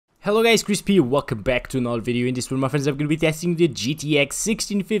Hello guys, Crispy, welcome back to another video. In this one, my friends, I'm going to be testing the GTX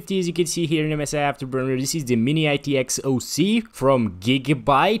 1650. As you can see here in MSI Afterburner, this is the Mini ITX OC from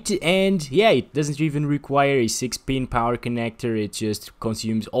Gigabyte, and yeah, it doesn't even require a 6-pin power connector. It just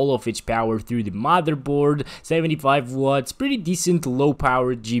consumes all of its power through the motherboard. 75 watts, pretty decent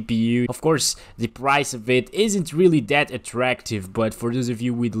low-powered GPU. Of course, the price of it isn't really that attractive, but for those of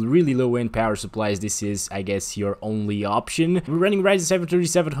you with really low-end power supplies, this is, I guess, your only option. We're running Ryzen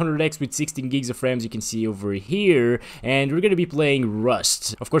 3700X with 16 gigs of RAM, as you can see over here, and we're gonna be playing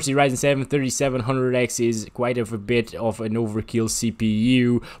Rust. Of course, the Ryzen 3700X is quite a bit of an overkill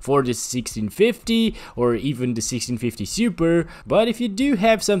CPU for the 1650 or even the 1650 Super, but if you do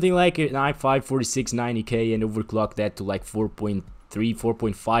have something like an i5 4690K and overclock that to like 4.5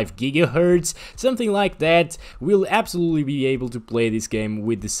 gigahertz, something like that, we'll absolutely be able to play this game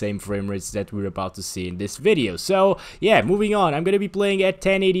with the same frame rates that we're about to see in this video. So yeah, moving on, I'm gonna be playing at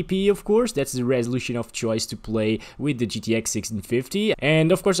 1080p, of course. That's the resolution of choice to play with the GTX 1650,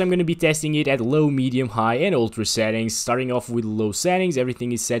 and of course I'm gonna be testing it at low, medium, high, and ultra settings. Starting off with low settings,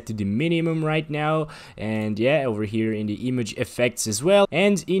 everything is set to the minimum right now, and yeah, over here in the image effects as well,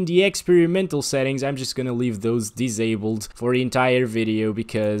 and in the experimental settings, I'm just gonna leave those disabled for the entire video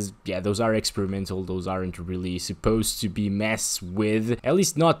because yeah, those are experimental. Those aren't really supposed to be messed with, at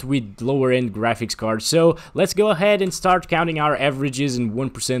least not with lower end graphics cards. So let's go ahead and start counting our averages and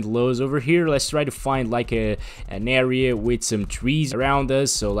 1% lows over here. Let's try to find like an area with some trees around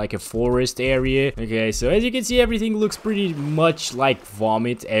us, so like a forest area. Okay, so as you can see, everything looks pretty much like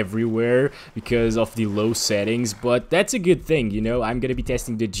vomit everywhere because of the low settings, but that's a good thing, you know. I'm gonna be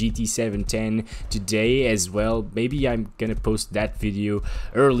testing the GT710 today as well. Maybe I'm gonna post that video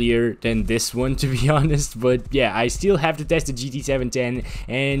earlier than this one, to be honest, but yeah, I still have to test the GT710,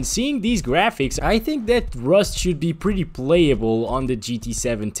 and seeing these graphics, I think that Rust should be pretty playable on the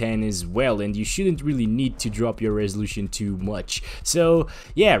GT710 as well, and you shouldn't really need to drop your resolution too much. So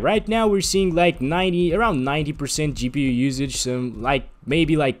yeah, right now we're seeing like around 90% GPU usage, some like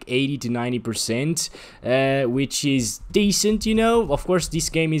maybe like 80 to 90%, which is decent, you know. Of course, this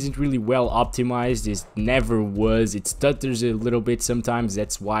game isn't really well optimized. It never was. It stutters a little bit sometimes.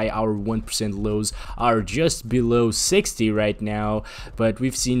 That's why our 1% lows are just below 60 right now. But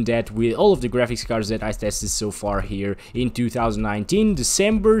we've seen that with all of the graphics cards that I tested so far here in 2019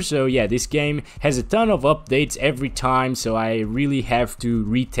 December. So yeah, this game has a ton of updates every time, so I really have to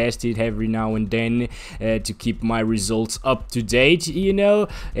retest it every now and then to keep my results up to date, you know.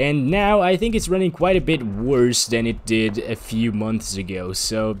 And now I think it's running quite a bit worse than it did a few months ago,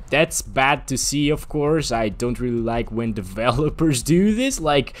 so that's bad to see. Of course, I don't really like when developers do this,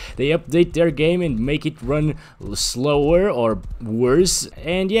 like they update their game and make it run slower or worse.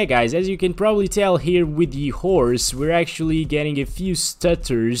 And yeah guys, as you can probably tell here with the horse, we're actually getting a few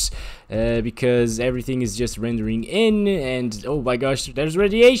stutters because everything is just rendering in, and oh my gosh, there's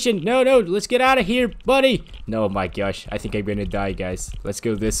radiation. No, let's get out of here, buddy. No, my gosh, I think I'm gonna die, guys. Let's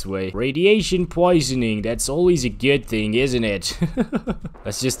go this way. Radiation poisoning, that's always a good thing, isn't it?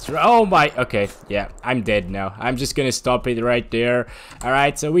 Let's just oh my, okay, yeah, I'm dead now. I'm just gonna stop it right there.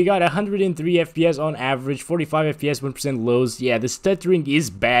 Alright, so we got 103 FPS on average, 45 FPS, 1% lows. Yeah, the stuttering is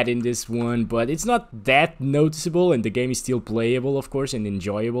bad in this one, but it's not that noticeable, and the game is still playable, of course, and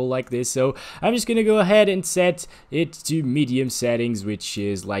enjoyable like this. So I'm just gonna go ahead and set it to medium settings, which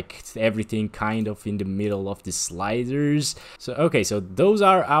is like everything kind of in the middle of the sliders. So okay, so those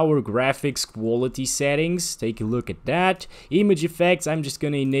are our graphics quality settings. Take a look at that. Image effects, I'm just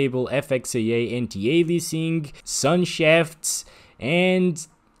gonna enable FXAA anti-aliasing, sun shafts, and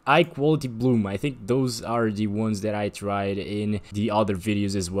high quality bloom. I think those are the ones that I tried in the other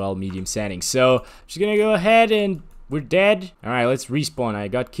videos as well, medium settings. So I'm just gonna go ahead and we're dead. Alright, let's respawn. I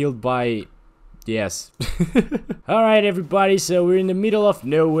got killed by... yes. Alright everybody, so we're in the middle of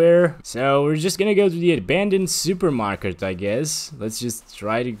nowhere. So we're just gonna go to the abandoned supermarket, I guess. Let's just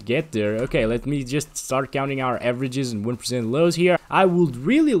try to get there. Okay, let me just start counting our averages and 1% lows here. I would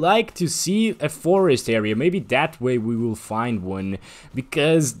really like to see a forest area. Maybe that way we will find one,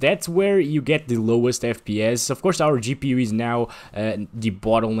 because that's where you get the lowest FPS. Of course, our GPU is now the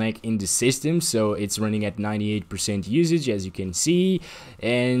bottleneck in the system, so it's running at 98% usage, as you can see.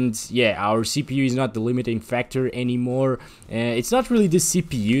 And yeah, our CPU is not the limiting factor anymore. It's not really the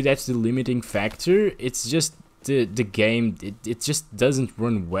CPU that's the limiting factor. It's just the game. It just doesn't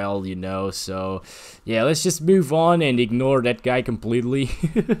run well, you know. So yeah, let's just move on and ignore that guy completely.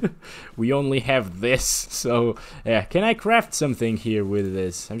 We only have this, so yeah. Can I craft something here with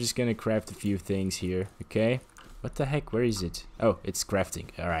this? I'm just gonna craft a few things here. Okay, what the heck, where is it? Oh, it's crafting.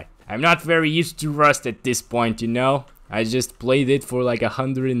 All right, I'm not very used to Rust at this point, you know. I just played it for like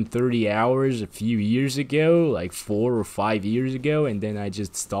 130 hours a few years ago, like 4 or 5 years ago, and then I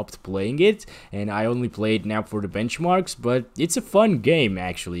just stopped playing it, and I only play it now for the benchmarks. But it's a fun game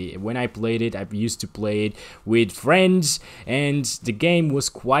actually. When I played it, I used to play it with friends, and the game was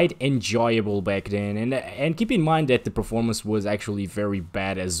quite enjoyable back then. And keep in mind that the performance was actually very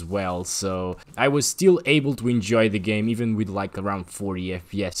bad as well, so I was still able to enjoy the game even with like around 40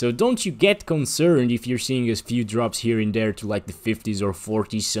 FPS. So don't you get concerned if you're seeing a few drops here and there to like the 50s or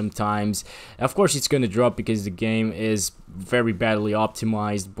 40s sometimes. Of course it's gonna drop because the game is very badly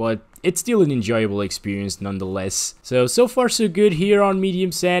optimized, but it's still an enjoyable experience nonetheless. So far so good here on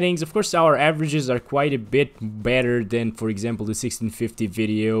medium settings. Of course our averages are quite a bit better than, for example, the 1650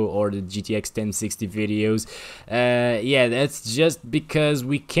 video or the GTX 1060 videos. Yeah, that's just because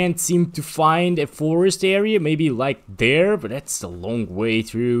we can't seem to find a forest area, maybe like there, but that's a long way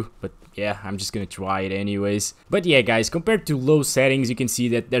through. But yeah, I'm just gonna try it anyways. But yeah guys, compared to low settings, you can see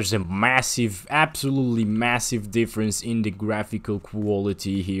that there's a massive, absolutely massive difference in the graphical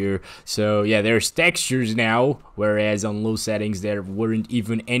quality here. So yeah, there's textures now, whereas on low settings there weren't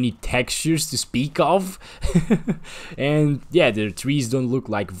even any textures to speak of. And yeah, the trees don't look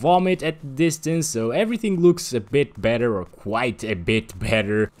like vomit at the distance, so everything looks a bit better, or quite a bit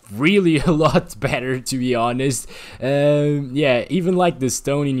better, really a lot better to be honest. Yeah, even like the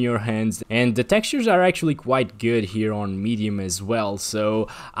stone in your hand. And the textures are actually quite good here on medium as well. So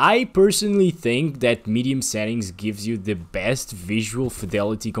I personally think that medium settings gives you the best visual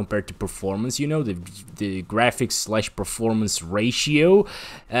fidelity compared to performance, you know, the graphics slash performance ratio.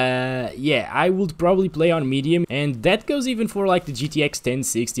 Yeah, I would probably play on medium, and that goes even for like the GTX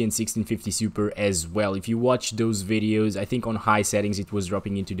 1060 and 1650 Super as well. If you watch those videos, I think on high settings it was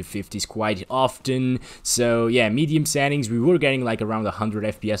dropping into the 50s quite often. So yeah, medium settings, we were getting like around 100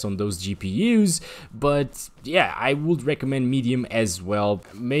 FPS on those GPUs, but yeah, I would recommend medium as well.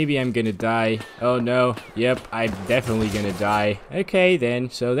 Maybe I'm gonna die. Oh no, yep, I'm definitely gonna die. Okay then,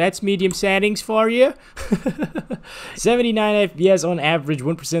 so that's medium settings for you. 79 FPS on average,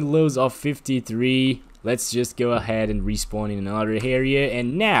 1% lows of 53. Let's just go ahead and respawn in another area,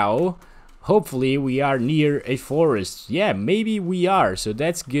 and now hopefully we are near a forest. Yeah, maybe we are, so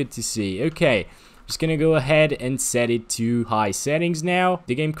that's good to see. Okay, just gonna go ahead and set it to high settings now.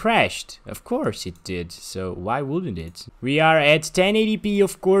 The game crashed. Of course it did, so why wouldn't it? We are at 1080p,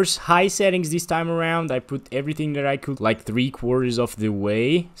 of course, high settings this time around. I put everything that I could, like 3/4 of the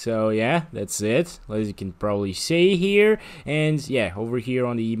way. So yeah, that's it, as you can probably see here. And yeah, over here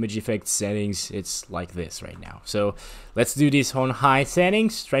on the image effect settings, it's like this right now. So let's do this on high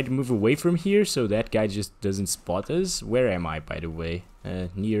settings. Try to move away from here so that guy just doesn't spot us. Where am I, by the way?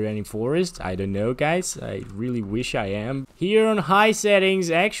 Near any forest? I don't know guys, I really wish I am. Here on high settings,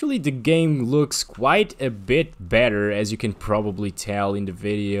 actually the game looks quite a bit better, as you can probably tell in the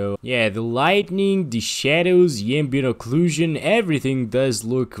video. Yeah, the lighting, the shadows, the ambient occlusion, everything does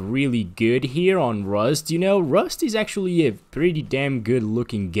look really good here on Rust. You know, Rust is actually a pretty damn good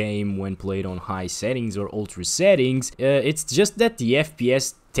looking game when played on high settings or ultra settings. It's just that the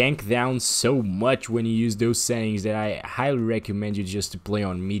FPS tank down so much when you use those settings that I highly recommend you just to play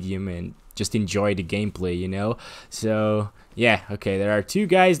on medium and just enjoy the gameplay, you know. So yeah, okay, there are two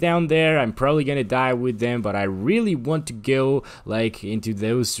guys down there. I'm probably gonna die with them, but I really want to go like into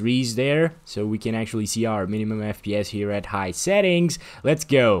those trees there so we can actually see our minimum FPS here at high settings. Let's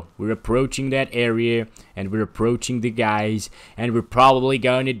go. We're approaching that area and we're approaching the guys, and we're probably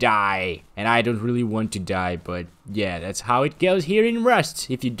gonna die, and I don't really want to die, but yeah, that's how it goes here in Rust,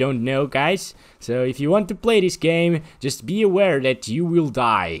 if you don't know guys. So if you want to play this game, just be aware that you will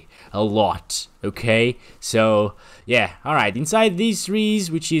die a lot, okay? So yeah, alright, inside these trees,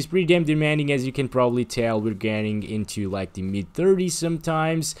 which is pretty damn demanding, as you can probably tell, we're getting into like the mid 30s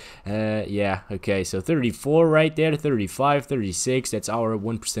sometimes. Yeah, okay, so 34 right there, 35, 36, that's our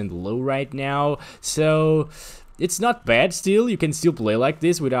 1% low right now. So it's not bad still. You can still play like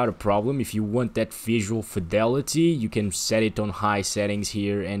this without a problem. If you want that visual fidelity, you can set it on high settings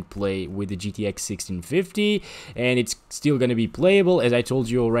here and play with the GTX 1650, and it's still gonna be playable. As I told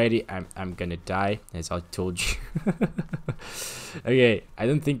you already, I'm gonna die, as I told you. Okay, I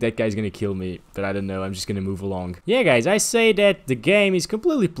don't think that guy's gonna kill me, but I don't know, I'm just gonna move along. Yeah guys, I say that the game is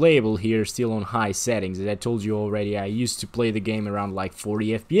completely playable here, still on high settings. As I told you already, I used to play the game around like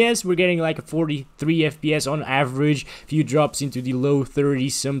 40 FPS. We're getting like a 43 FPS on average. Few drops into the low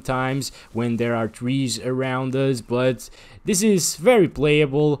 30s sometimes when there are trees around us, but this is very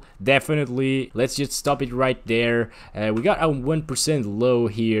playable, definitely. Let's just stop it right there. We got a 1% low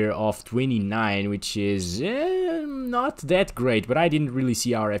here of 29, which is not that great, but I didn't really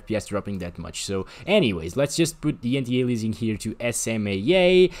see our FPS dropping that much. So anyways, let's just put the anti-aliasing here to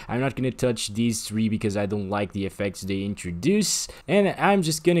SMAA. I'm not gonna touch these three because I don't like the effects they introduce, and I'm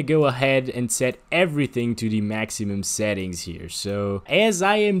just gonna go ahead and set everything to the maximum settings here. So as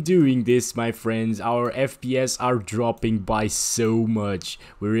I am doing this, my friends, our FPS are dropping by so much.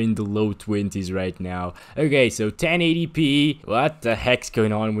 We're in the low 20s right now. Okay, so 1080p. What the heck's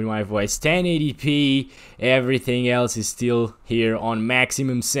going on with my voice? 1080p. Everything else is still here on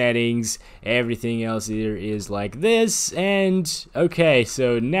maximum settings. Everything else here is like this. And okay,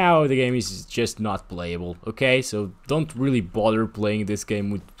 so now the game is just not playable. Okay, so don't really bother playing this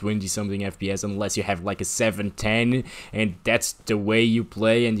game with 20 something FPS unless you have like a 710 and that's the way you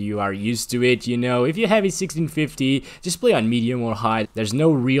play and you are used to it, you know. If you have a 1650, just play on medium or high. There's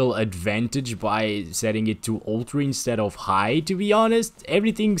no real advantage by setting it to ultra instead of high, to be honest.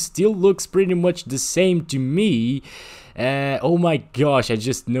 Everything still looks pretty much the same to me. Oh my gosh, I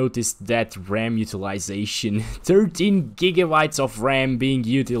just noticed that RAM utilization. 13 gigabytes of RAM being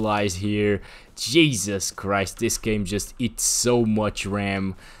utilized here. Jesus Christ, this game just eats so much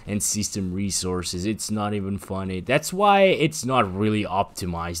RAM and system resources. It's not even funny. That's why it's not really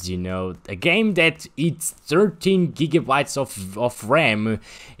optimized, you know. A game that eats 13 gigabytes of RAM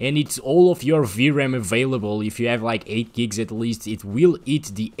and it's all of your VRAM available. If you have like 8 gigs at least, it will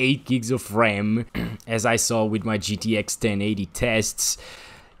eat the 8 gigs of RAM, as I saw with my GTX 1080 tests.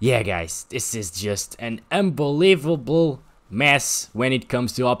 Yeah, guys, this is just an unbelievable mess when it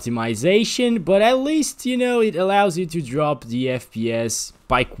comes to optimization, but at least, you know, it allows you to drop the FPS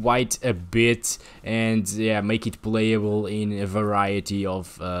by quite a bit and yeah, make it playable in a variety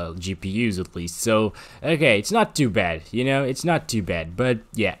of GPUs at least. So okay, it's not too bad, you know, it's not too bad. But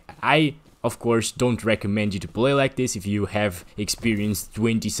yeah, I of course don't recommend you to play like this. If you have experienced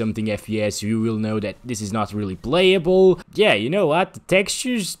 20 something FPS, you will know that this is not really playable. Yeah, you know what, the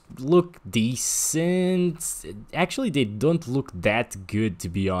textures look decent. Actually, they don't look that good, to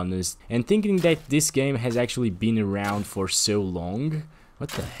be honest. And thinking that this game has actually been around for so long, what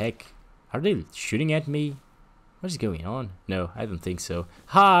the heck, are they shooting at me? What is going on? No, I don't think so.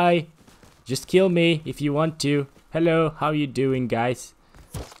 Hi, just kill me if you want to. Hello, how you doing, guys?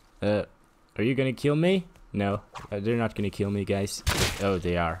 Are you gonna kill me? No, they're not gonna kill me, guys. Oh,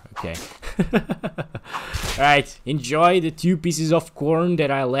 they are. Okay. Alright, enjoy the 2 pieces of corn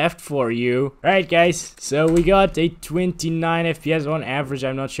that I left for you. Alright, guys, so we got a 29 FPS on average.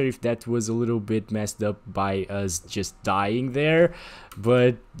 I'm not sure if that was a little bit messed up by us just dying there.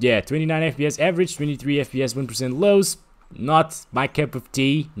 But yeah, 29 FPS average, 23 FPS, 1% lows. Not my cup of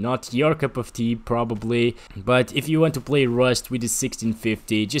tea, not your cup of tea probably, but if you want to play Rust with the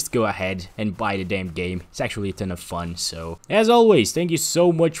 1650, just go ahead and buy the damn game. It's actually a ton of fun. So as always, thank you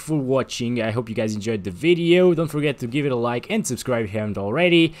so much for watching. I hope you guys enjoyed the video. Don't forget to give it a like and subscribe if you haven't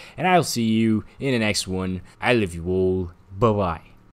already, and I'll see you in the next one. I love you all. Bye bye.